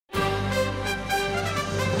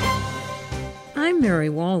I'm Mary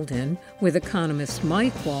Walden with economist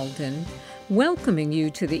Mike Walden, welcoming you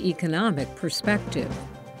to the Economic Perspective.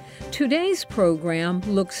 Today's program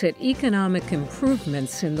looks at economic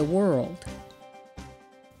improvements in the world.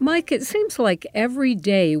 Mike, it seems like every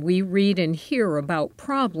day we read and hear about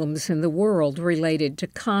problems in the world related to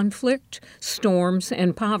conflict, storms,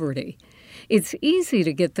 and poverty. It's easy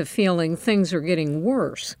to get the feeling things are getting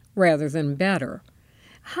worse rather than better.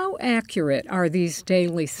 How accurate are these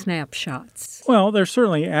daily snapshots? Well, they're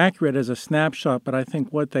certainly accurate as a snapshot, but I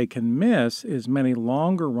think what they can miss is many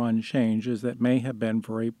longer-run changes that may have been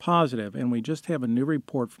very positive. And we just have a new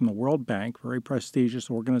report from the World Bank, very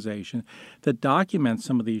prestigious organization, that documents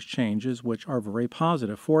some of these changes, which are very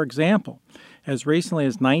positive. For example, as recently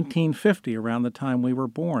as 1950, around the time we were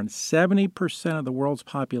born, 70% of the world's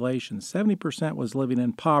population, 70% was living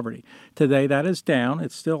in poverty. Today, that is down.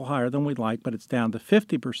 It's still higher than we'd like, but it's down to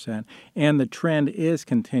 50%, and the trend is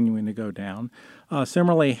continuing to go down.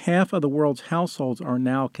 Similarly, half of the world's households are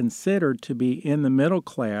now considered to be in the middle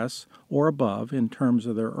class or above in terms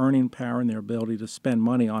of their earning power and their ability to spend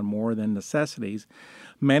money on more than necessities.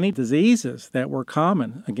 Many diseases that were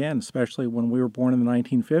common, again, especially when we were born in the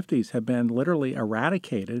 1950s, have been literally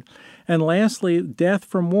eradicated. And lastly, death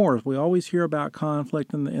from wars. We always hear about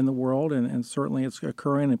conflict in the world, and certainly it's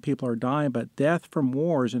occurring and people are dying, but death from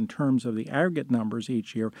wars in terms of the aggregate numbers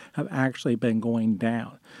each year have actually been going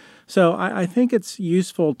down. So I think it's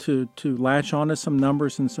useful to latch onto some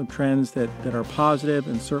numbers and some trends that are positive,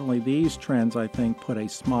 and certainly these trends, I think, put a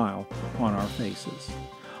smile on our faces.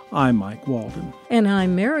 I'm Mike Walden. And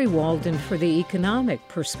I'm Mary Walden for the Economic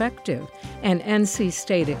Perspective, an NC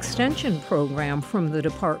State Extension program from the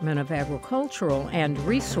Department of Agricultural and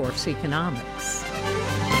Resource Economics.